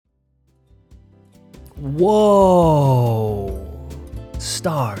Whoa.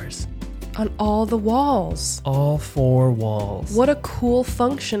 Stars. On all the walls. All 4 walls. What a cool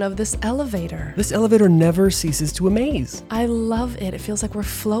function of this elevator. This elevator never ceases to amaze. I love it. It feels like we're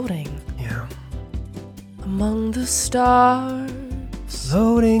floating. Yeah. Among the stars.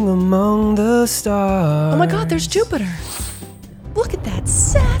 Floating among the stars. Oh my God, there's Jupiter. Look at that,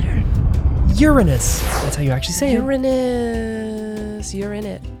 Saturn. Uranus. That's how you actually say it. Uranus. You're in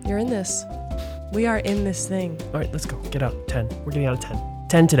it. You're in this. We are in this thing. All right, let's go. Get out. 10. We're getting out of 10.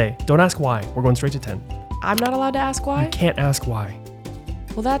 10 today. Don't ask why. We're going straight to 10. I'm not allowed to ask why? You can't ask why.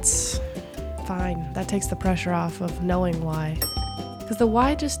 Well, that's fine. That takes the pressure off of knowing why. Because the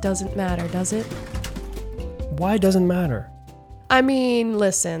why just doesn't matter, does it? Why doesn't matter. I mean,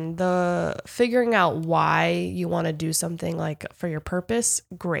 listen, the figuring out why you want to do something like for your purpose,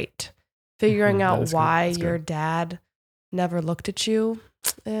 great. Figuring out why your dad never looked at you,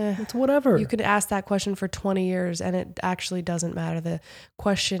 it's whatever. You could ask that question for 20 years and it actually doesn't matter. The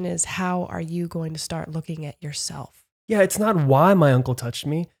question is, how are you going to start looking at yourself? Yeah, it's not why my uncle touched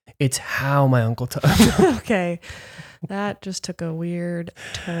me. It's how my uncle touched me. Okay. That just took a weird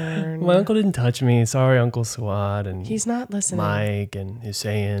turn. My uncle didn't touch me. Sorry, Uncle Swat and he's not listening. Mike and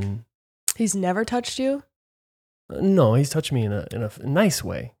Hussein. He's never touched you? No, he's touched me in a nice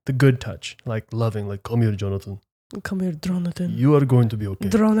way. The good touch. Like loving, like, come here, Jonathan. Come here, Dronathan. You are going to be okay.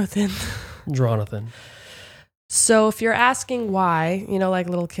 Dronathan. Jonathan. So if you're asking why, you know, like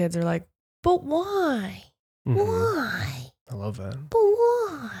little kids are like, but why? Mm-hmm. Why? I love that. But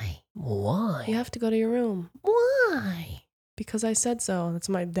why? Why? You have to go to your room. Why? Because I said so. That's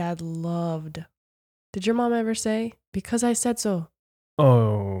what my dad loved. Did your mom ever say, because I said so?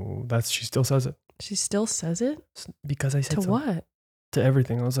 Oh, she still says it. She still says it? Because I said so. To what? To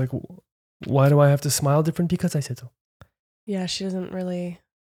everything. I was like, why do I have to smile different? Because I said so. Yeah, she doesn't really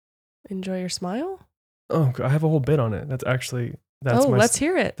enjoy your smile? Oh, I have a whole bit on it. Let's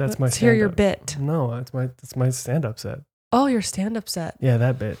hear it. Let's hear your bit. No, it's my stand-up set. Oh, your stand-up set. Yeah,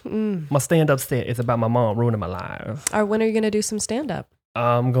 that bit. My stand-up set is about my mom ruining my life. Or when are you going to do some stand-up?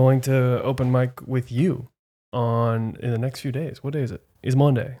 I'm going to open mic with you in the next few days. What day is it? It's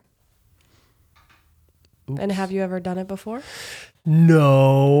Monday. Oops. And have you ever done it before?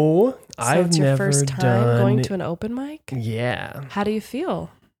 No, I've it's your never first time done going to an open mic? Yeah. How do you feel?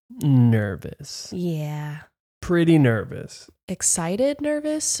 Nervous. Yeah. Pretty nervous. Excited,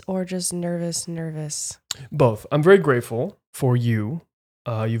 nervous, or just nervous? Both. I'm very grateful for you.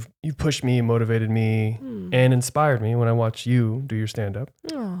 You've pushed me, motivated me, and inspired me when I watched you do your stand-up.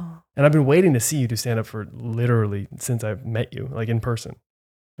 Oh. And I've been waiting to see you do stand-up for literally since I've met you, like in person.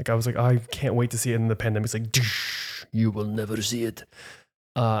 Like I was like, I can't wait to see it. And the pandemic's like, you will never see it.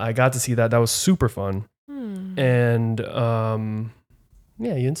 I got to see that. That was super fun. And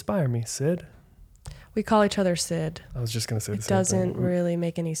yeah, you inspire me, Sid. We call each other Sid. I was just going to say the It same thing. doesn't really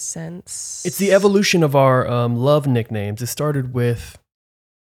make any sense. It's the evolution of our love nicknames. It started with,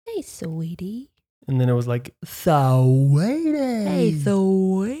 hey, sweetie. and then it was like, sweetie. Hey,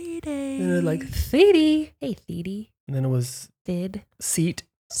 sweetie. And then like, Theedy. Hey, Theedy. And then it was Sid. Seat.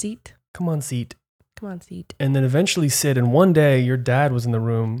 Seat. Come on, Seat. Come on, Seat. And then eventually Sid. And one day your dad was in the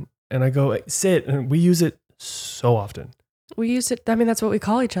room and I go, hey, Sid. And we use it so often. We use it. I mean, that's what we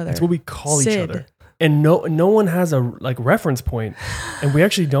call each other. That's what we call Sid. each other. And no one has a like reference point. And we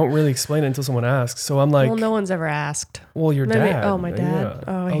actually don't really explain it until someone asks. So I'm like, well, no one's ever asked. Well, your Maybe, dad. oh, my dad. Yeah.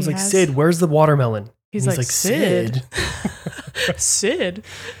 Oh, I was he like, has? Sid, where's the watermelon? He's like, Sid. Sid.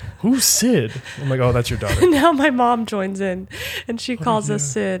 Who's Sid? I'm like, oh, that's your daughter. Now my mom joins in and she calls us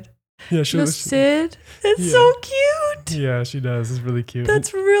Sid. Yeah, She goes, Sid? It's so cute. Yeah, she does. It's really cute.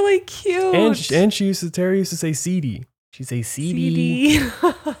 That's really cute. And Terry used to say Seedy. She'd say Seedy.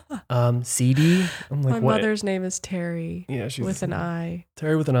 Seedy. I'm like, my what? mother's name is Terry. Yeah, she's with an I.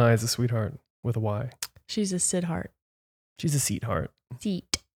 Terry with an I is a sweetheart with a Y. She's a Sid heart. She's a seat heart.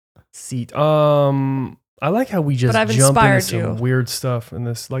 Seat. I like how we just But I've jump into inspired some you. weird stuff in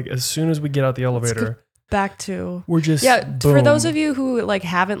this. Like as soon as we get out the elevator, back to we're just boom. For those of you who like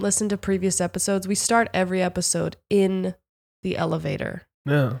haven't listened to previous episodes, we start every episode in the elevator.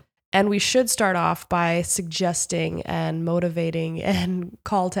 Yeah. And we should start off by suggesting and motivating and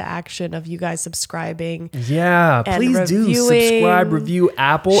call to action of you guys subscribing. Yeah, and please do subscribe, review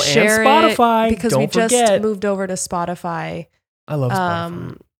Apple and Spotify. Because Don't we forget. just moved over to Spotify. I love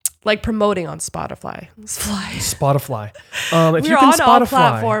Spotify. Like promoting on Spotify. Spotify. If We're you can on Spotify, all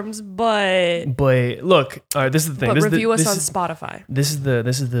platforms, but look, all right, this is the thing. But review us on Spotify. This is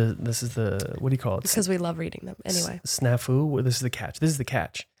the what do you call it? Because we love reading them. Anyway. Snafu. This is the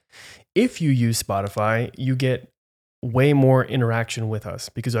catch. If you use Spotify, you get way more interaction with us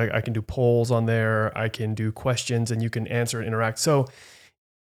because I can do polls on there. I can do questions and you can answer and interact. So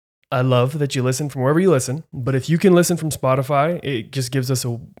I love that you listen from wherever you listen, but if you can listen from Spotify, it just gives us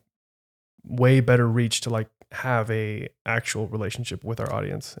a way better reach to like have a actual relationship with our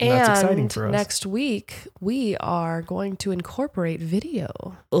audience. And that's exciting for us. Next week, we are going to incorporate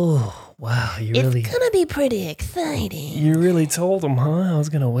video. Oh, wow. It's going to be pretty exciting. You really told them, huh? I was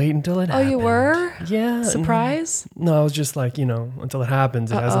going to wait until it happened. Oh, you were? Yeah. Surprise? No, I was just like, until it happens,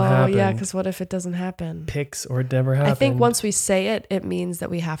 it hasn't happened. Oh, yeah, because what if it doesn't happen? Pics or it never happened. I think once we say it, it means that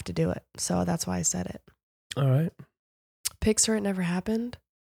we have to do it. So that's why I said it. All right. Pics or it never happened?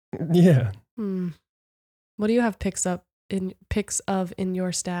 Yeah. What do you have pics of in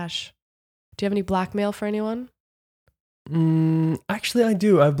your stash? Do you have any blackmail for anyone? Actually, I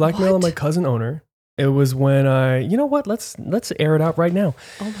do. I have blackmail on my cousin owner. It was when you know what? Let's air it out right now.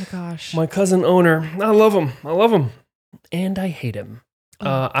 Oh my gosh. My cousin owner. I love him. And I hate him.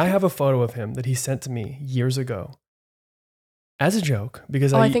 I have a photo of him that he sent to me years ago. As a joke,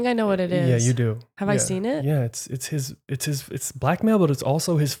 because I think I know what it is. Yeah, you do. Have I seen it? Yeah, it's blackmail, but it's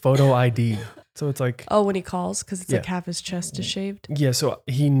also his photo ID. So it's like when he calls because it's like half his chest is shaved. Yeah, so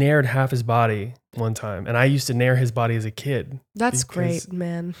he nared half his body one time, and I used to nair his body as a kid. That's great,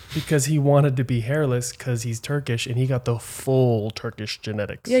 man. Because he wanted to be hairless because he's Turkish and he got the full Turkish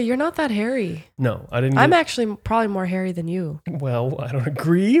genetics. Yeah, you're not that hairy. No, I didn't. I'm actually probably more hairy than you. Well, I don't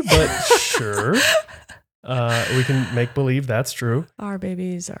agree, but sure. We can make believe that's true. Our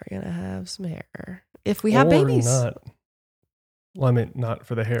babies are gonna have some hair if we have babies. Not. Well, I mean, not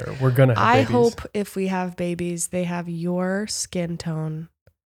for the hair. We're gonna have babies. I hope if we have babies, they have your skin tone.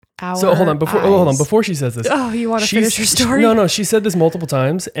 So hold on before she says this. Oh, you want to finish your story? No. She said this multiple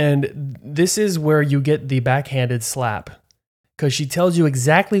times, and this is where you get the backhanded slap. Because she tells you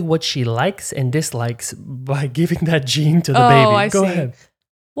exactly what she likes and dislikes by giving that gene to the baby. Go ahead.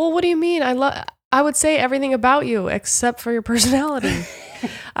 Well, what do you mean? I would say everything about you except for your personality.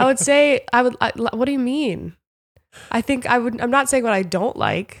 What do you mean? I think I'm not saying what I don't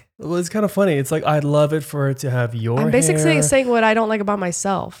like. Well, it's kind of funny. It's like, I'd love it for it to have your I'm basically hair. saying what I don't like about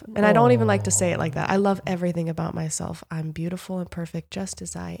myself. And I don't even like to say it like that. I love everything about myself. I'm beautiful and perfect just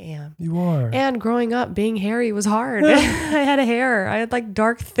as I am. You are. And growing up, being hairy was hard. I had hair. I had like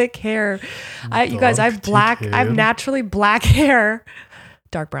dark, thick hair. I have naturally black hair.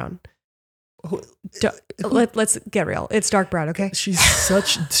 Dark brown. Let's get real. It's dark brown, okay? She's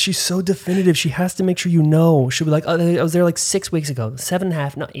so definitive. She has to make sure you know. She'll be like, oh, I was there like 6 weeks ago.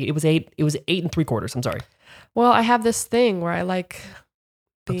 7.5. No, it was 8. It was 8 3/4. I'm sorry. Well, I have this thing where I like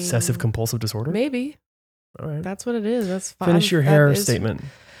obsessive compulsive disorder. Maybe. All right. That's what it is. That's fine. Finish your hair statement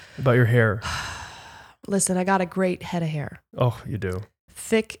about your hair. Listen, I got a great head of hair. Oh, you do.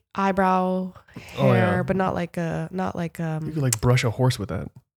 Thick eyebrow hair, but not like you could like brush a horse with that.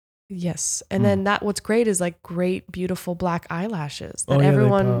 Yes. And then what's great is like great, beautiful black eyelashes that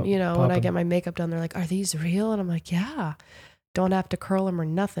everyone, when I get my makeup done, they're like, are these real? And I'm like, yeah, don't have to curl them or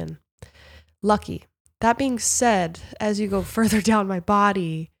nothing. Lucky. That being said, as you go further down my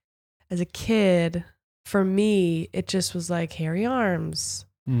body as a kid, for me, it just was like hairy arms,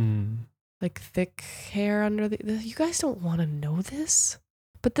 like thick hair under you guys don't want to know this,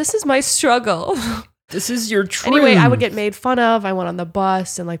 but this is my struggle. This is your truth. Anyway, I would get made fun of. I went on the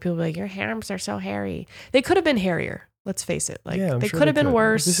bus and like people were like, your arms are so hairy. They could have been hairier. Let's face it. Like they could have been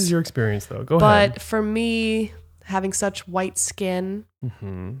worse. This is your experience though. Go ahead. But for me, having such white skin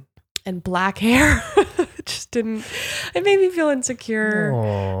and black hair, it made me feel insecure.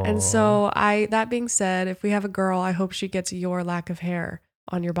 Aww. And so that being said, if we have a girl, I hope she gets your lack of hair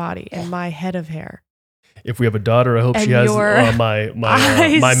on your body and my head of hair. If we have a daughter, I hope she has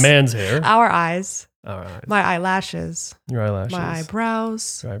my man's hair. Our eyes. All right. My eyelashes. Your eyelashes. My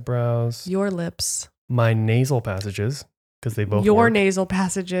eyebrows. Your eyebrows. Your lips. My nasal passages, because they both Your work. nasal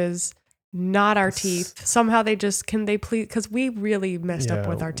passages, not our teeth. Somehow they please, because we really messed up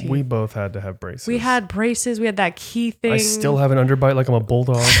with our teeth. We both had to have braces. We had braces. We had that key thing. I still have an underbite like I'm a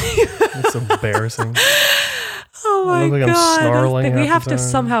bulldog. It's embarrassing. Oh my God. I'm snarling we have to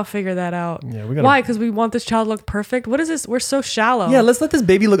somehow figure that out. Yeah, we gotta. Why? Because we want this child to look perfect? What is this? We're so shallow. Yeah, let's let this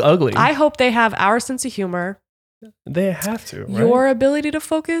baby look ugly. I hope they have our sense of humor. They have to, right? Your ability to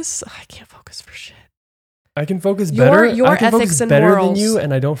focus. I can't focus for shit. I can focus better. Your I can ethics focus and better morals. than you,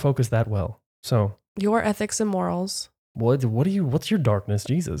 and I don't focus that well. So your ethics and morals. What's your darkness,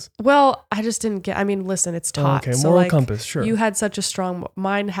 Jesus? Well, I just didn't get. I mean, listen, it's taught. Okay, so moral like, compass. Sure. You had such a strong.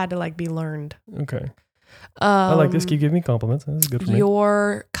 Mine had to like be learned. Okay. I like this. Keep giving me compliments. This is good for me.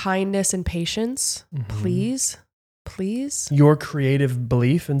 Your kindness and patience, please. Your creative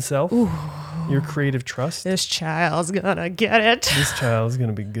belief in self. Ooh. your creative trust. This child's gonna get it. This child is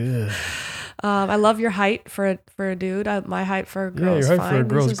gonna be good. I love your height for a dude. My height for a girl is your height fine. for a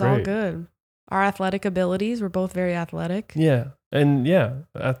girl This is is all great. good. Our athletic abilities, we're both very athletic. Yeah, and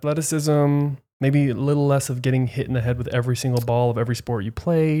athleticism. Maybe a little less of getting hit in the head with every single ball of every sport you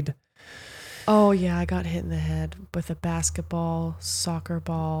played. Oh yeah, I got hit in the head with a basketball, soccer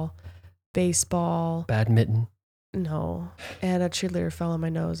ball, baseball. Badminton. No, and a cheerleader fell on my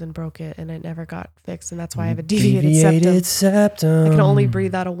nose and broke it, and it never got fixed, and that's why I have a deviated septum. I can only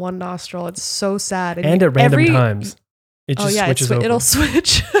breathe out of one nostril. It's so sad. And at random times, it just switches over. It'll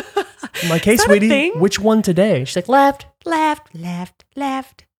switch. I'm like, hey, sweetie, which one today? She's like, left.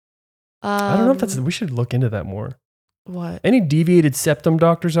 I don't know if we should look into that more. What? Any deviated septum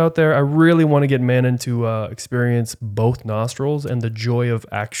doctors out there? I really want to get Manon to experience both nostrils and the joy of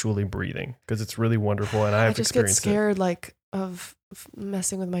actually breathing, because it's really wonderful, and I just get scared of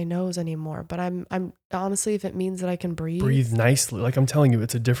messing with my nose anymore. But I'm honestly, if it means that I can breathe nicely, like I'm telling you,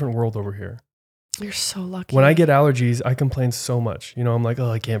 it's a different world over here. You're so lucky. When I get allergies, I complain so much. You know, I'm like, oh,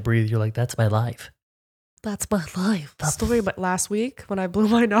 I can't breathe. You're like, that's my life. That's my life. Story about last week when I blew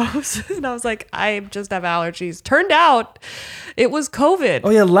my nose and I was like, I just have allergies. Turned out it was COVID. Oh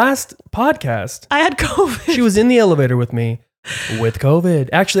yeah, last podcast I had COVID. She was in the elevator with me with COVID.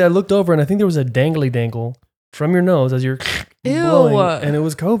 Actually, I looked over and I think there was a dangly dangle from your nose as you're blowing, and it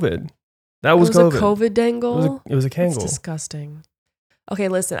was COVID. That was COVID. A COVID dangle. It was a kangle. It's disgusting. Okay,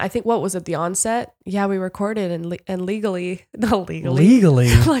 listen. I think what was it? The onset? Yeah, we recorded and legally,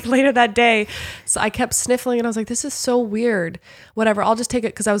 like later that day. So I kept sniffling and I was like, "This is so weird." Whatever. I'll just take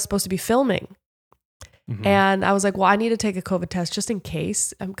it because I was supposed to be filming, and I was like, "Well, I need to take a COVID test just in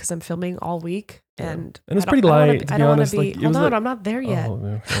case because I'm filming all week." And it's pretty light. To be honest, hold on, I'm not there yet.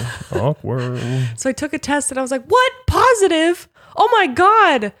 Oh, okay. Awkward. So I took a test and I was like, "What? Positive? Oh my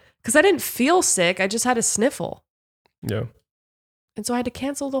god!" Because I didn't feel sick. I just had a sniffle. Yeah. And so I had to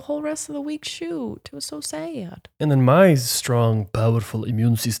cancel the whole rest of the week shoot. It was so sad. And then my strong, powerful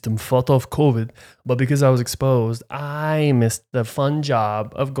immune system fought off COVID. But because I was exposed, I missed the fun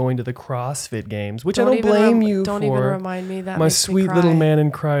job of going to the CrossFit Games, which I don't blame you for. Don't even remind me that. My sweet little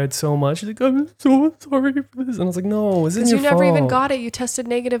Manon cried so much. She's like, I'm so sorry for this. And I was like, no, it's your fault. Because you never even got it. You tested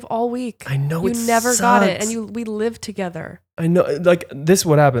negative all week. I know, you never got it. And we lived together. I know, like, this is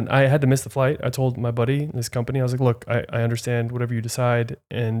what happened. I had to miss the flight. I told my buddy, this company, I was like, look, I understand whatever you decide.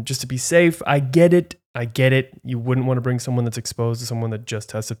 And just to be safe, I get it. You wouldn't want to bring someone that's exposed to someone that just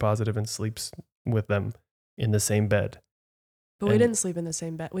tested positive and sleeps with them in the same bed. But we didn't sleep in the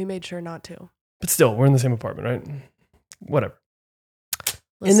same bed. We made sure not to. But still, we're in the same apartment, right? Whatever.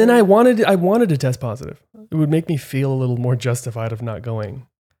 Listen, and then I wanted to test positive. It would make me feel a little more justified of not going.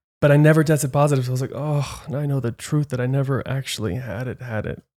 But I never tested positive, so I was like, oh, now I know the truth that I never actually had it.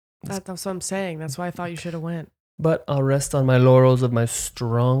 That's what I'm saying. That's why I thought you should have went. But I'll rest on my laurels of my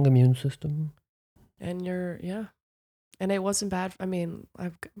strong immune system. And and it wasn't bad. I mean,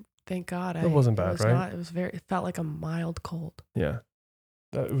 thank God. It wasn't bad, right? It felt like a mild cold. Yeah.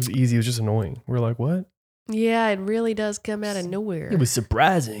 It was easy. It was just annoying. We're like, what? Yeah, it really does come out of nowhere. It was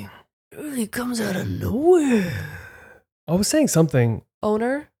surprising. It really comes out of nowhere. I was saying something.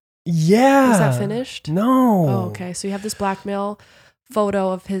 Owner? Yeah. Is that finished? No. Oh, okay. So you have this blackmail photo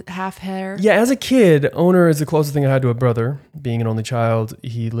of his half hair. Yeah, as a kid, Owner is the closest thing I had to a brother. Being an only child,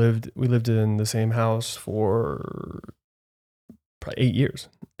 we lived in the same house for probably 8 years.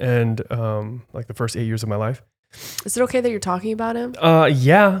 And like the first 8 years of my life. Is it okay that you're talking about him?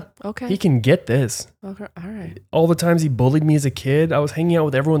 Yeah. Okay. He can get this. Okay. All right. All the times he bullied me as a kid, I was hanging out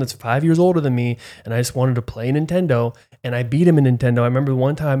with everyone that's 5 years older than me, and I just wanted to play Nintendo, and I beat him in Nintendo. I remember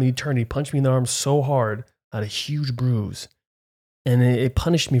one time he punched me in the arm so hard, I had a huge bruise, and it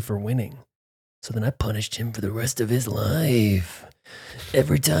punished me for winning. So then I punished him for the rest of his life.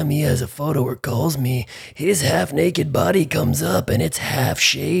 Every time he has a photo or calls me, his half-naked body comes up and it's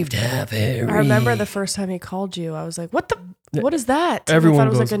half-shaved, half-hairy. I remember the first time he called you, I was like, what is that? Everyone I thought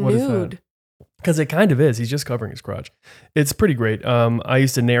it was goes, like a what nude. Because it kind of is. He's just covering his crotch. It's pretty great. I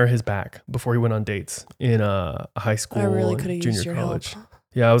used to nair his back before he went on dates in high school. I really could have junior used your college. help.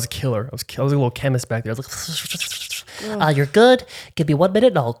 Yeah, I was a killer. I was a little chemist back there. I was like, you're good. Give me 1 minute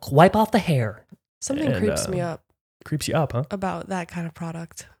and I'll wipe off the hair. Something creeps me up. Creeps you up, huh? About that kind of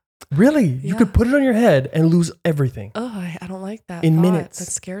product. Really? Yeah. You could put it on your head and lose everything. Oh, I don't like that. In minutes. That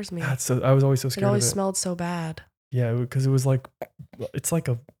scares me. I was always so scared. It always smelled so bad. Yeah, because it's like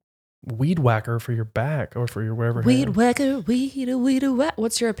a weed whacker for your back or for your wherever. Weed whacker, weed whack.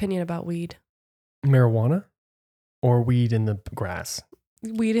 What's your opinion about weed? Marijuana or weed in the grass?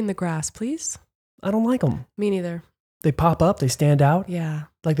 Weed in the grass, please. I don't like them. Me neither. They pop up, they stand out, Yeah.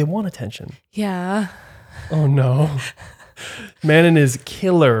 like they want attention. Yeah. Oh no. Manon is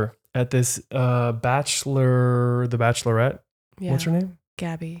killer at this The Bachelorette. Yeah. What's her name?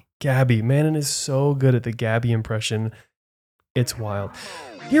 Gabby. Gabby. Manon is so good at the Gabby impression. It's wild.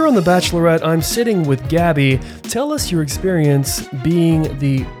 Here on The Bachelorette, I'm sitting with Gabby. Tell us your experience being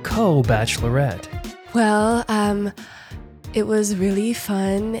the co-bachelorette. Well, it was really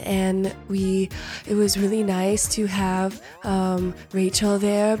fun, and it was really nice to have Rachel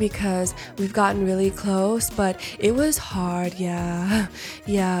there because we've gotten really close, but it was hard, yeah.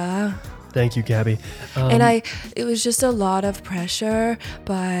 Thank you, Gabby. And it was just a lot of pressure,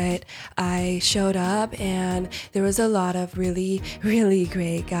 but I showed up and there was a lot of really, really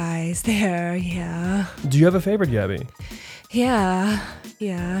great guys there, yeah. Do you have a favorite, Gabby? Yeah.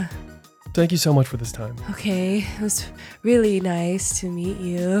 Thank you so much for this time. Okay, it was really nice to meet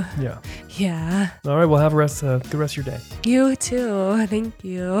you. Yeah. Yeah. All right, well, have a good rest of your day. You too. Thank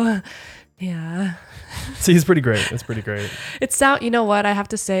you. Yeah. See, it's pretty great. It's pretty great. You know what? I have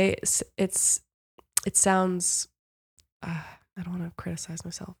to say, it sounds, I don't want to criticize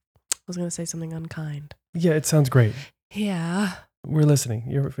myself. I was going to say something unkind. Yeah, it sounds great. Yeah. We're listening.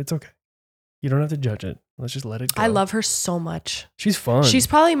 It's okay. You don't have to judge it. Let's just let it go. I love her so much. She's fun. She's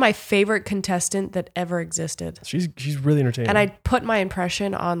probably my favorite contestant that ever existed. She's really entertaining. And I put my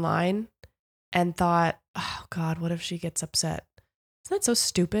impression online and thought, oh God, what if she gets upset? Isn't that so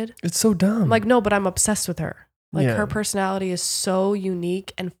stupid? It's so dumb. I'm like, no, but I'm obsessed with her. Like Yeah. her personality is so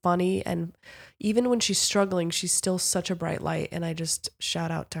unique and funny. And even when she's struggling, she's still such a bright light. And I just shout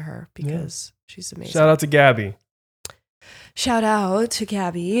out to her because she's amazing. Shout out to Gabby. Shout out to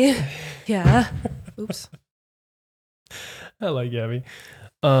Gabby. Yeah. Oops. I like Gabby.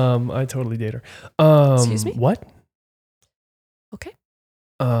 I totally date her. Excuse me? What? Okay.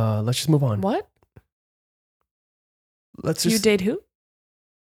 Let's just move on. What? Let's You just. date who?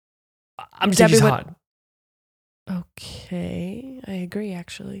 I'm just saying she's Debbie hot. Okay. I agree,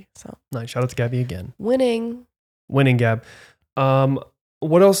 actually. So Nice. Shout out to Gabby again. winning. Winning, Gab.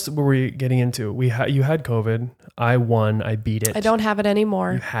 What else were we getting into? You had COVID. I won. I beat it. I don't have it You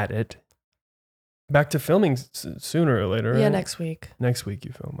anymore. had it. Back to filming sooner or later. Yeah, right? next week. Next week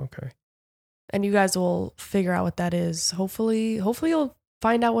you film. Okay. And you guys will figure out what that is. Hopefully you'll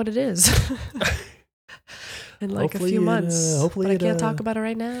find out what it is. In like Hopefully a few it, months. hopefully but I it, can't talk about it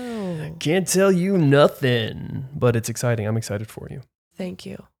right now. Can't tell you nothing, but it's exciting. I'm excited for you. Thank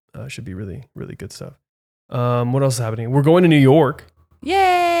you. Should be really, really good stuff. What else is happening? We're going to New York.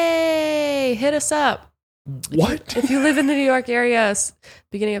 Yay! Hit us up. What? If you live in the New York area,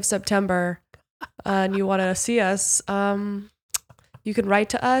 beginning of September, and you want to see us, you can write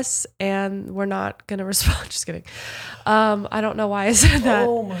to us and we're not going to respond. Just kidding. I don't know why I said that.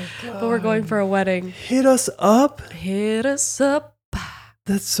 Oh my God. But we're going for a wedding. Hit us up. Hit us up.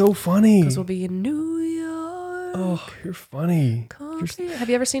 That's so funny. Because we'll be in New York. Oh, you're funny. Have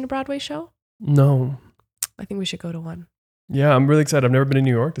you ever seen a Broadway show? No. I think we should go to one. Yeah, I'm really excited. I've never been to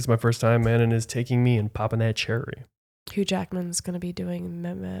New York. This is my first time. Manon is taking me and popping that cherry. Hugh Jackman's going to be doing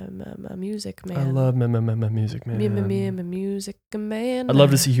Music Man. I love Music Man. Music Man. I'd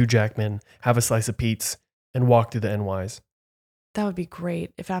love to see Hugh Jackman have a slice of Pete's and walk through the NYs. That would be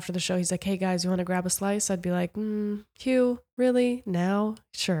great. If after the show he's like, hey guys, you want to grab a slice? I'd be like, Hugh, really? Now?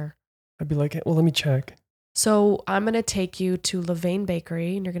 Sure. I'd be like, well, let me check. So I'm going to take you to Levain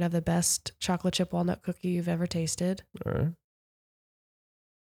Bakery and you're going to have the best chocolate chip walnut cookie you've ever tasted. All right.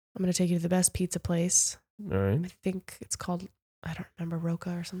 I'm going to take you to the best pizza place. All right. I think it's called, I don't remember,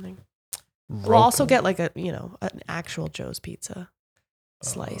 Roca or something. We'll also get like an actual Joe's Pizza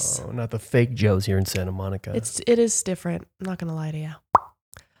slice. Oh, not the fake Joe's here in Santa Monica. It is different. I'm not going to lie to you.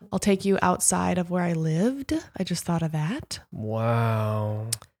 I'll take you outside of where I lived. I just thought of that. Wow.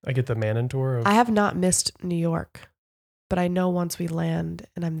 I get the Manon tour. I have not missed New York, but I know once we land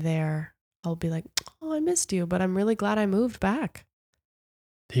and I'm there, I'll be like, oh, I missed you, but I'm really glad I moved back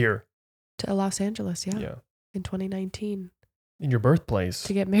Here. to Los Angeles. Yeah. In 2019 In your birthplace.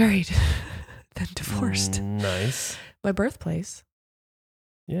 to get married, then divorced. Nice. My birthplace,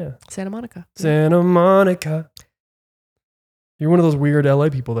 Yeah. Santa Monica. Santa Monica. You're one of those weird LA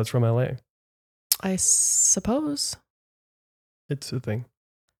people that's from LA. I suppose. It's a thing.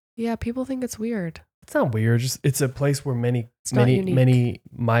 Yeah, people think it's weird. It's not weird. It's a place where many not unique. many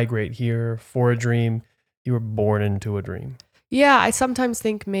migrate here for a dream. You were born into a dream. Yeah, I sometimes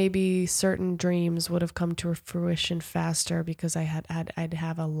think maybe certain dreams would have come to fruition faster because I'd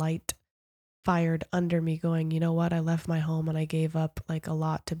have a light fired under me going, you know what? I left my home and I gave up like a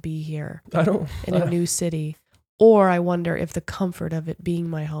lot to be here in a new city. Or I wonder if the comfort of it being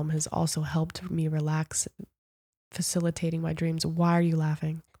my home has also helped me relax facilitating my dreams. Why are you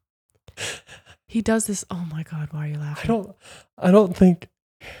laughing? He does this. Oh my God, why are you laughing? I don't think.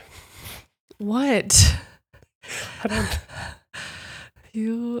 What? I don't.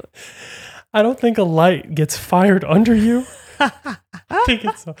 I don't think a light gets fired under you. I think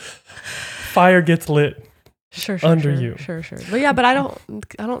it's fire gets lit. Sure, under you. Sure. But yeah, but I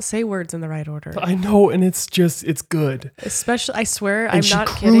don't say words in the right order. I know, and it's good. Especially, I swear, and I'm she not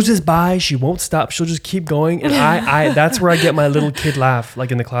cruises kidding. by. She won't stop. She'll just keep going, and I that's where I get my little kid laugh,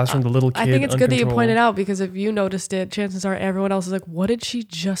 like in the classroom. The little kid. I think it's good that you pointed out, because if you noticed it, chances are everyone else is like, "What did she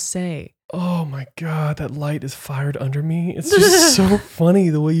just say?" Oh my God, that light is fired under me. It's just so funny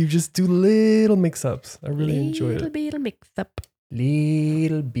the way you just do little mix-ups. I really enjoy it. Little beetle mix-up.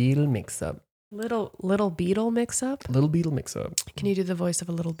 Little beetle mix-up. Little beetle mix-up? Little beetle mix-up. Can you do the voice of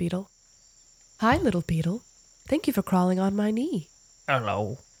a little beetle? Hi, little beetle. Thank you for crawling on my knee.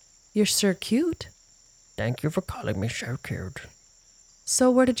 Hello. You're so cute. Thank you for calling me so cute.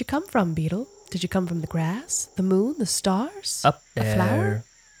 So where did you come from, beetle? Did you come from the grass, the moon, the stars? Up there. A flower?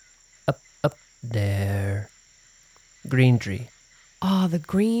 Up there. Green tree. Ah, the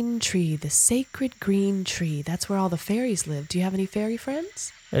green tree, the sacred green tree. That's where all the fairies live. Do you have any fairy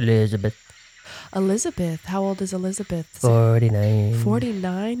friends? Elizabeth. Elizabeth. How old is Elizabeth? 49.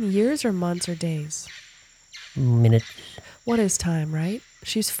 49 years or months or days? Minutes. What is time, right?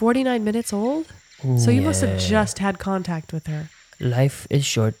 She's 49 minutes old? So you must have just had contact with her. Life is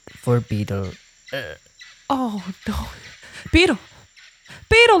short for Beetle. Oh, no. Beetle!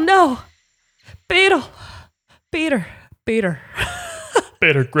 Beetle, no! Beetle! Peter. Peter,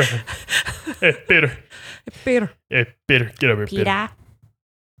 Graham. Hey, Peter. Peter. Hey, Peter. Get over here, Peter.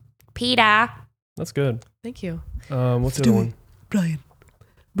 Peter. That's good. Thank you. What's the other one?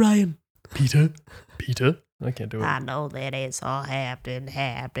 Brian. Peter. I can't do it. I know that it's all happened.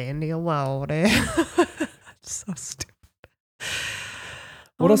 You want it. So stupid.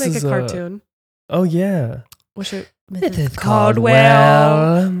 What else make is a cartoon? Oh yeah. What's your Mrs.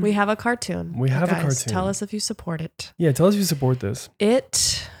 Caldwell? We have a cartoon. We have a Guys, cartoon. Tell us if you support it. Yeah, tell us if you support this.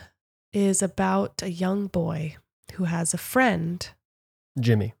 It is about a young boy who has a friend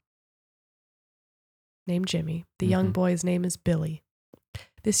Jimmy. named Jimmy. The young boy's name is Billy.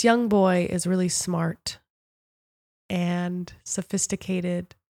 This young boy is really smart and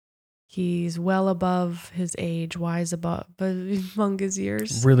sophisticated. He's well above his age, wise among his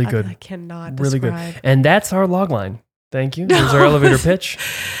years. Really good. I cannot really describe. Good. And that's our log line. Thank you. There's our elevator pitch.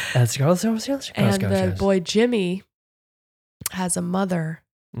 And the boy Jimmy has a mother,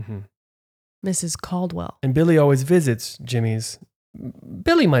 Mrs. Caldwell. And Billy always visits Jimmy's.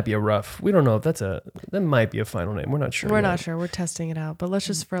 Billy might be a rough. We don't know if that might be a final name. We're not sure. We're not sure. We're testing it out. But let's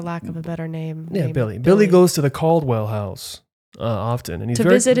just, for lack of a better name. Yeah, Billy. Billy goes to the Caldwell house often, and he's to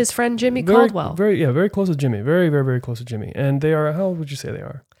visit his friend Jimmy Caldwell. Very close with Jimmy. Very, very, very close with Jimmy. And they are. How old would you say they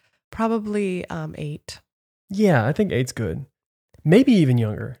are? Probably 8. Yeah, I think 8's good. Maybe even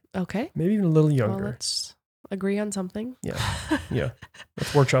younger. Okay. Maybe even a little younger. Well, let's agree on something. Yeah.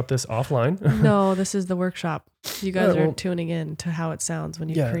 Let's workshop this offline. No, this is the workshop. You guys are tuning in to how it sounds when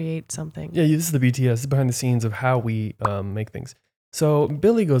you create something. Yeah, this is the BTS. This is behind the scenes of how we make things. So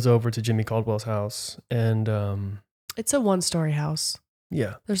Billy goes over to Jimmy Caldwell's house, and it's a 1-story house.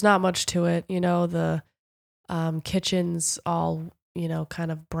 Yeah. There's not much to it. You know, the kitchen's all,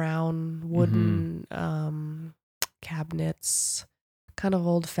 kind of brown wooden cabinets, kind of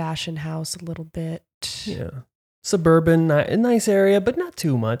old-fashioned house a little bit. Yeah. Suburban, a nice area, but not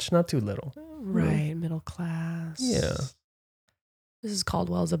too much, not too little. Right, middle class. Yeah. Mrs.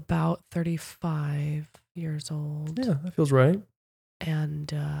 Caldwell's about 35 years old. Yeah, that feels right.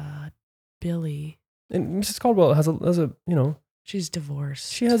 And Billy. And Mrs. Caldwell has a she's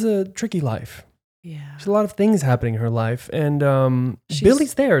divorced. She has a tricky life. Yeah. There's a lot of things happening in her life, and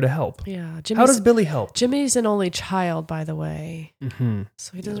Billy's there to help. Yeah. How does Billy help? Jimmy's an only child, by the way.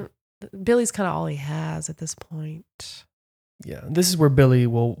 So he doesn't. Billy's kind of all he has at this point. Yeah. This is where Billy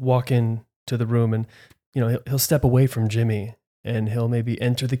will walk in to the room, and he'll step away from Jimmy, and he'll maybe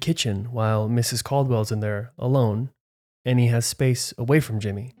enter the kitchen while Mrs. Caldwell's in there alone, and he has space away from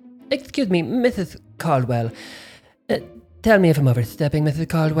Jimmy. Excuse me, Mrs. Caldwell. Tell me if I'm overstepping, Mrs.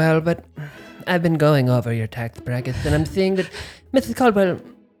 Caldwell, but I've been going over your tax brackets, and I'm seeing that, Mrs. Caldwell,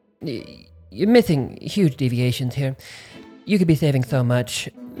 you're missing huge deviations here. You could be saving so much,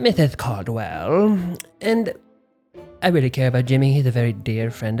 Mrs. Caldwell. And I really care about Jimmy. He's a very dear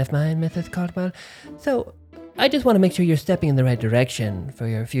friend of mine, Mrs. Caldwell. So I just want to make sure you're stepping in the right direction for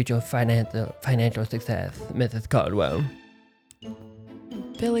your future financial success, Mrs. Caldwell.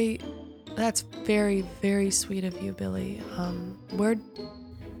 Billy, that's very, very sweet of you, Billy. I'm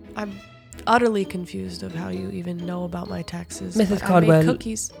utterly confused of how you even know about my taxes. Mrs. But Caldwell. I made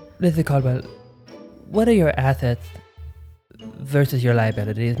cookies. Mrs. Caldwell, what are your assets versus your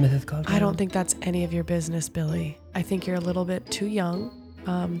liabilities, Mrs. Caldwell? I don't think that's any of your business, Billy. I think you're a little bit too young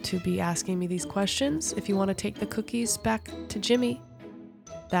to be asking me these questions. If you want to take the cookies back to Jimmy,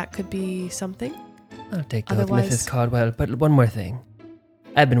 that could be something. I'll take those, Otherwise- Mrs. Caldwell. But one more thing.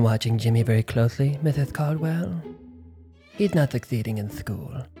 I've been watching Jimmy very closely, Mrs. Caldwell. He's not succeeding in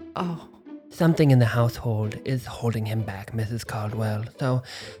school. Oh, Something in the household is holding him back, Mrs. Caldwell. So,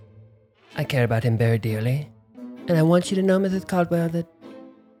 I care about him very dearly. And I want you to know, Mrs. Caldwell, that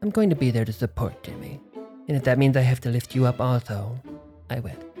I'm going to be there to support Jimmy. And if that means I have to lift you up also, I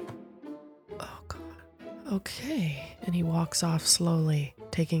will. oh God. Okay. And he walks off slowly,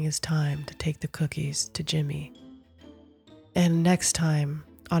 taking his time to take the cookies to Jimmy. And next time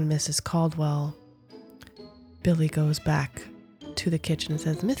on Mrs. Caldwell, Billy goes back to the kitchen and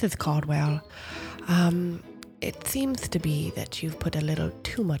says, Mrs. Caldwell, it seems to be that you've put a little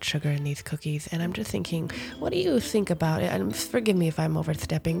too much sugar in these cookies, and I'm just thinking, what do you think about it? And forgive me if I'm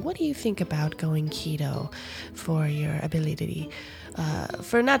overstepping. What do you think about going keto for your ability,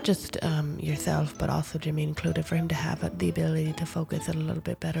 for not just yourself, but also Jimmy included, for him to have the ability to focus a little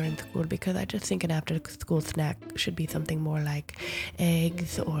bit better in school? Because I just think an after-school snack should be something more like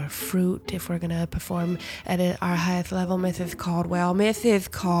eggs or fruit if we're going to perform at our highest level, Mrs. Caldwell. Mrs.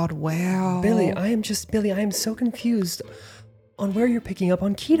 Caldwell. Billy, I am so confused on where you're picking up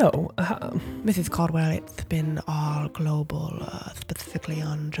on keto. Mrs. Caldwell, it's been all global, specifically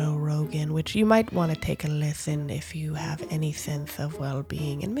on Joe Rogan, which you might want to take a listen if you have any sense of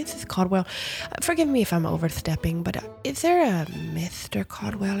well-being. And Mrs. Caldwell, forgive me if I'm overstepping, but is there a Mr.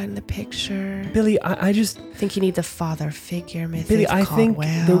 Caldwell in the picture? Billy, I just... I think you need the father figure, Mrs. Billy, I think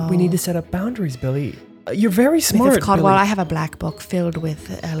Caldwell. that we need to set up boundaries, Billy. You're very smart, Mrs. Caldwell, Billy. I have a black book filled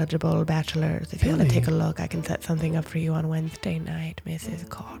with eligible bachelors. If you want to Billy. take a look, I can set something up for you on Wednesday night, Mrs.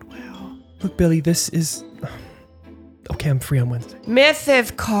 Caldwell. Look, Billy, this is... Okay, I'm free on Wednesday.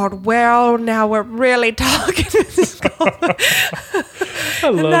 Mrs. Caldwell, now we're really talking, Mrs. Caldwell. I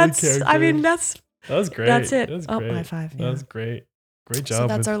love that's, the character. I mean, that's That was great. that's it. That was Oh, great. high five. That Yeah. was great. Great job. So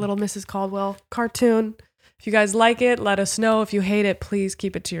that's our little Mrs. Caldwell cartoon. If you guys like it, let us know. If you hate it, please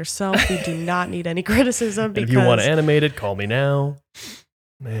keep it to yourself. We do not need any criticism. And Because if you want to animate it, call me now.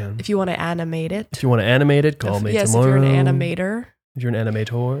 Man. if you want to animate it, If you want to animate it, call me yes, tomorrow. if you're an animator, If you're an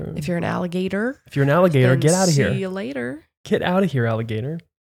animator. if you're an alligator, If you're an alligator, then get out of See here. you later. Get out of here, alligator.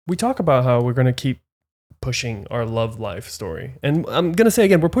 We talk about how we're going to keep pushing our love life story. And I'm going to say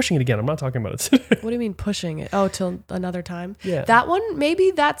again, we're pushing it again. I'm not talking about it today. What do you mean pushing it? Oh, till another time. Yeah. That one,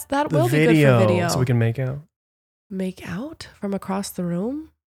 maybe that the will be video, good for video. so we can make out. Make out from across the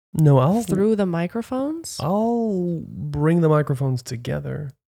room No, I'll through the microphones. I'll bring the microphones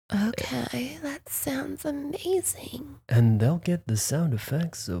together Okay, that sounds amazing. and they'll get the sound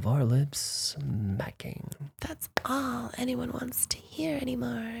effects of our lips smacking. That's all anyone wants to hear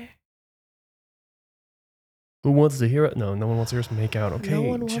anymore. Who wants to hear it? No, no one wants to hear us make out. Okay. No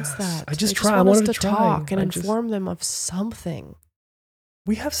one wants just- that. I just They try. I want wanted us to to try. talk and I just- inform them of something.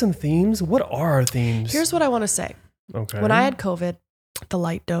 We have some themes. What are our themes? Here's what I want to say. Okay. When I had COVID, the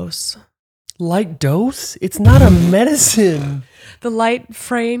light dose, light dose, it's not a medicine. the light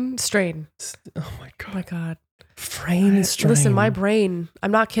strain. Oh my Oh my god. God. Frame strain. Listen, my brain,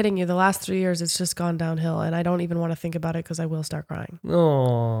 I'm not kidding you. The last 3 years, it's just gone downhill. And I don't even want to think about it because I will start crying.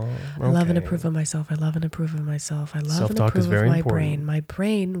 Oh. I love and approve of myself. I love and approve of myself. I love and Self-talk approve is very of my important. brain. My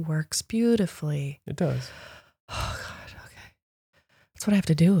brain works beautifully. It does. Oh, God. Okay. That's what I have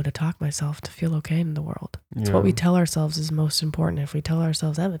to do to talk myself to feel okay in the world. It's what we tell ourselves is most important. If we tell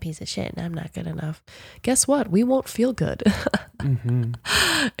ourselves, I'm a piece of shit and I'm not good enough, guess what? We won't feel good. Mm-hmm.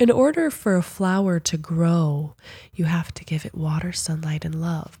 In order for a flower to grow, you have to give it water, sunlight, and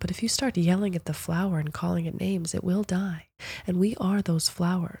love. But if you start yelling at the flower and calling it names, it will die. And we are those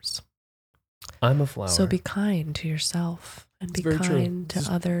flowers. I'm a flower. So be kind to yourself and It's be very true. kind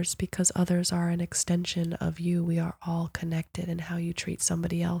to others because others are an extension of you. We are all connected, and how you treat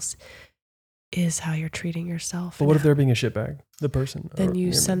somebody else is how you're treating yourself. But what if they're being a shitbag? The person. Then you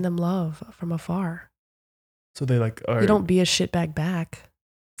near me. send them love from afar. So they like are You don't be a shitbag back.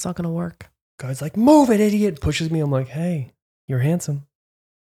 It's not going to work. guys like, move it, idiot. Pushes me. I'm like, hey, you're handsome.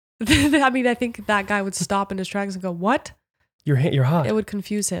 I mean, I think that guy would stop in his tracks and go, what? You're hot. It would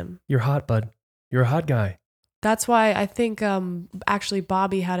confuse him. You're hot, bud. You're a hot guy. That's why I think actually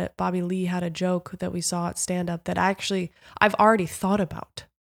Bobby Lee had a joke that we saw at stand up that I've already thought about.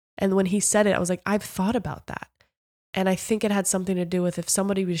 And when he said it, I was like, I've thought about that. And I think it had something to do with if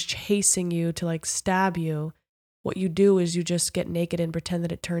somebody was chasing you to like stab you, what you do is you just get naked and pretend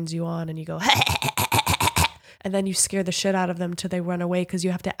that it turns you on and you go, and then you scare the shit out of them till they run away because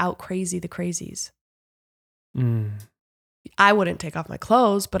you have to out crazy the crazies. I wouldn't take off my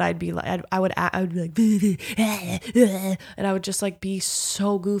clothes, but I'd be like, I would be like, and I would just like be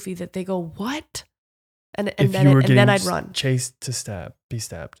so goofy that they go, what? And then I'd run. Chased to be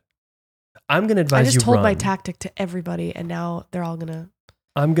stabbed. I'm going to advise you I just told run. my tactic to everybody and now they're all going to.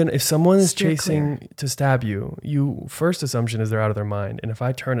 If someone is chasing to stab you, first assumption is they're out of their mind. And if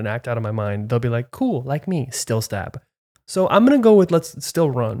I turn and act out of my mind, they'll be like, cool, like me, still stab. So I'm going to go with let's still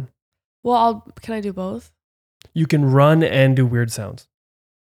run. Well, can I do both? You can run and do weird sounds.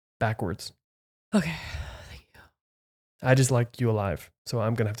 Backwards. Okay. Thank you. I just like you alive. So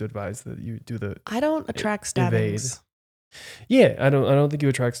I'm going to have to advise that you do the I don't attract stabbings. Evade. Yeah, I don't think you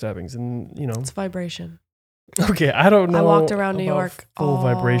attract stabbings, and it's vibration. Okay, I don't know. I walked around New York. Full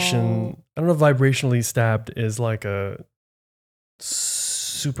vibration. I don't know if vibrationally stabbed is like a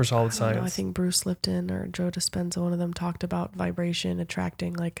super solid science. I think Bruce Lipton or Joe Dispenza, one of them, talked about vibration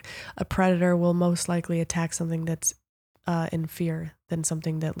attracting. Like a predator will most likely attack something that's in fear than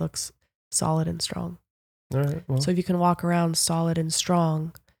something that looks solid and strong. All right. Well. So if you can walk around solid and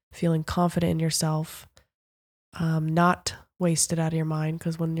strong, feeling confident in yourself, not wasted out of your mind,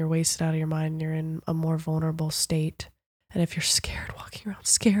 because when you're wasted out of your mind, you're in a more vulnerable state. And if you're scared, walking around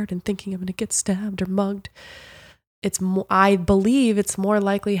scared and thinking I'm going to get stabbed or mugged, I believe it's more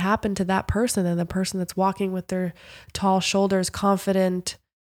likely happen to that person than the person that's walking with their tall shoulders, confident,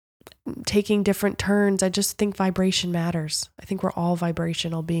 taking different turns. I just think vibration matters. I think we're all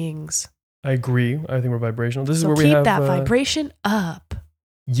vibrational beings. I agree. I think we're vibrational. This is where we have... keep that vibration up.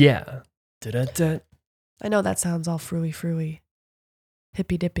 Yeah. Da-da-da. I know that sounds all frooey,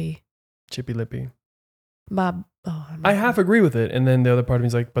 hippy-dippy. Chippy-lippy. I half agree with it. And then the other part of me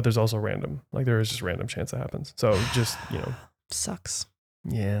is like, but there's also random. Like there is just random chance that happens. So just, Sucks.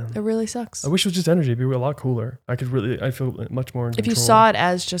 Yeah. It really sucks. I wish it was just energy. It'd be a lot cooler. I feel much more in control. If you saw it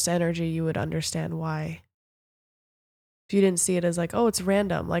as just energy, you would understand why. If you didn't see it as like, oh, it's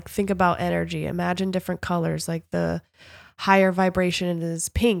random. Like think about energy. Imagine different colors. Like the higher vibration is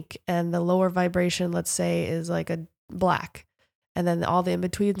pink and the lower vibration, let's say, is like a black. And then all the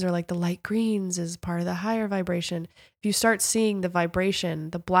in-betweens are like the light greens is part of the higher vibration. If you start seeing the vibration,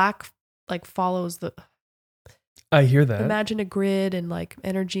 the black like follows the... I hear that. Imagine a grid and like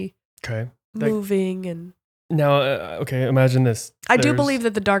energy moving and... Now, okay, imagine this. I do believe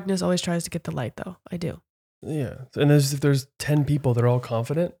that the darkness always tries to get the light though. I do. Yeah. And if there's 10 people that are all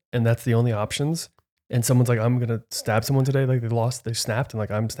confident and that's the only options, and someone's like, I'm going to stab someone today, like they snapped, and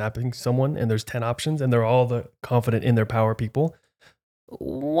like I'm snapping someone, and there's 10 options, and they're all the confident in their power people,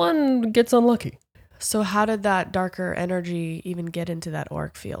 one gets unlucky. So how did that darker energy even get into that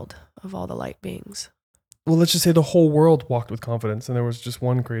auric field of all the light beings? Well, let's just say the whole world walked with confidence, and there was just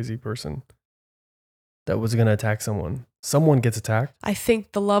one crazy person that was going to attack someone. Someone gets attacked. I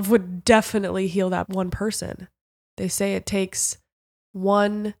think the love would definitely heal that one person. They say it takes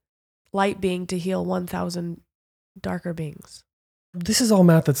one light being to heal 1,000 darker beings. This is all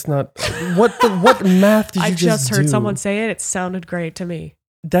math that's not... What math did you just do? I just heard someone say it. It sounded great to me.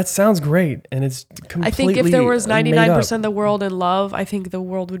 That sounds great, and it's completely I think if there was 99% of the world in love, I think the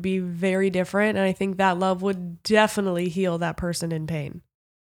world would be very different, and I think that love would definitely heal that person in pain.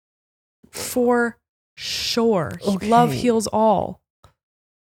 For sure. Okay. Love heals all.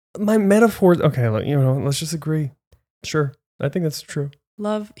 My metaphor... Okay, let's just agree. Sure. I think that's true.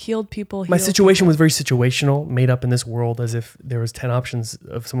 Love healed people. My situation was very situational, made up in this world as if there was 10 options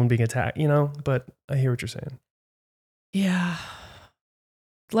of someone being attacked, but I hear what you're saying. Yeah.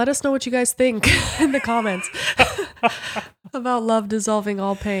 Let us know what you guys think in the comments about love dissolving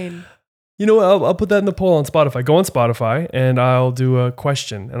all pain. You know what? I'll put that in the poll on Spotify. Go on Spotify and I'll do a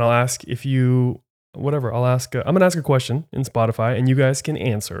question and I'll ask if you, whatever, I'm going to ask a question in Spotify and you guys can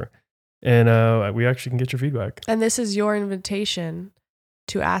answer. And we actually can get your feedback. And this is your invitation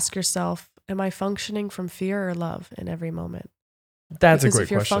to ask yourself, am I functioning from fear or love in every moment? That's a great question. Because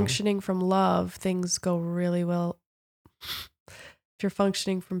if you're functioning from love, things go really well. If you're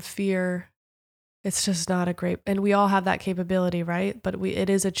functioning from fear, it's just not a great... And we all have that capability, right? But it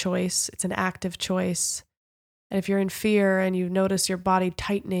is a choice. It's an active choice. And if you're in fear and you notice your body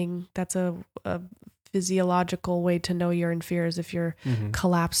tightening, that's a physiological way to know you're in fear, is if you're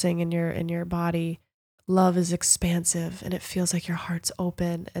collapsing in your body. Love is expansive and it feels like your heart's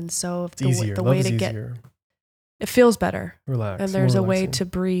open. And so if the way to get it feels better. Relax. And there's a way to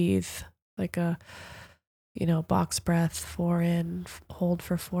breathe, like a box breath, 4 in, hold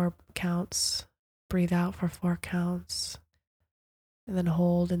for 4 counts, breathe out for 4 counts, and then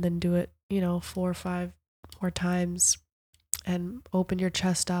hold and then do it, 4 or 5 4 times and open your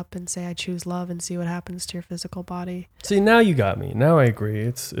chest up and say, I choose love, and see what happens to your physical body. See, now you got me. Now I agree.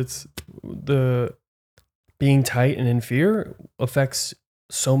 It's the being tight and in fear affects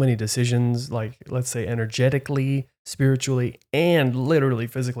so many decisions, like let's say energetically, spiritually, and literally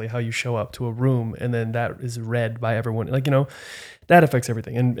physically, how you show up to a room, and then that is read by everyone. Like, that affects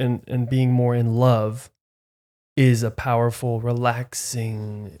everything. And being more in love is a powerful,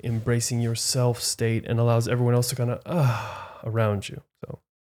 relaxing, embracing yourself state, and allows everyone else to kind of around you. So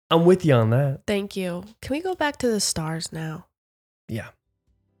I'm with you on that. Thank you. Can we go back to the stars now? Yeah.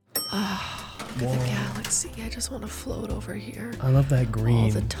 Look at the galaxy. I just want to float over here. I love that green. All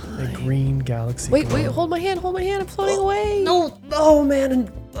the time. That green galaxy. Wait, hold my hand. I'm floating away. No. Oh,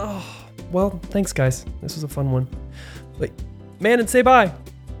 man. Well, thanks, guys. This was a fun one. Wait, man, and say bye.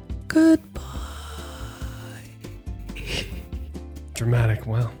 Goodbye. Dramatic.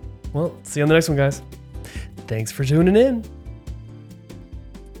 Wow. Well, see you on the next one, guys. Thanks for tuning in.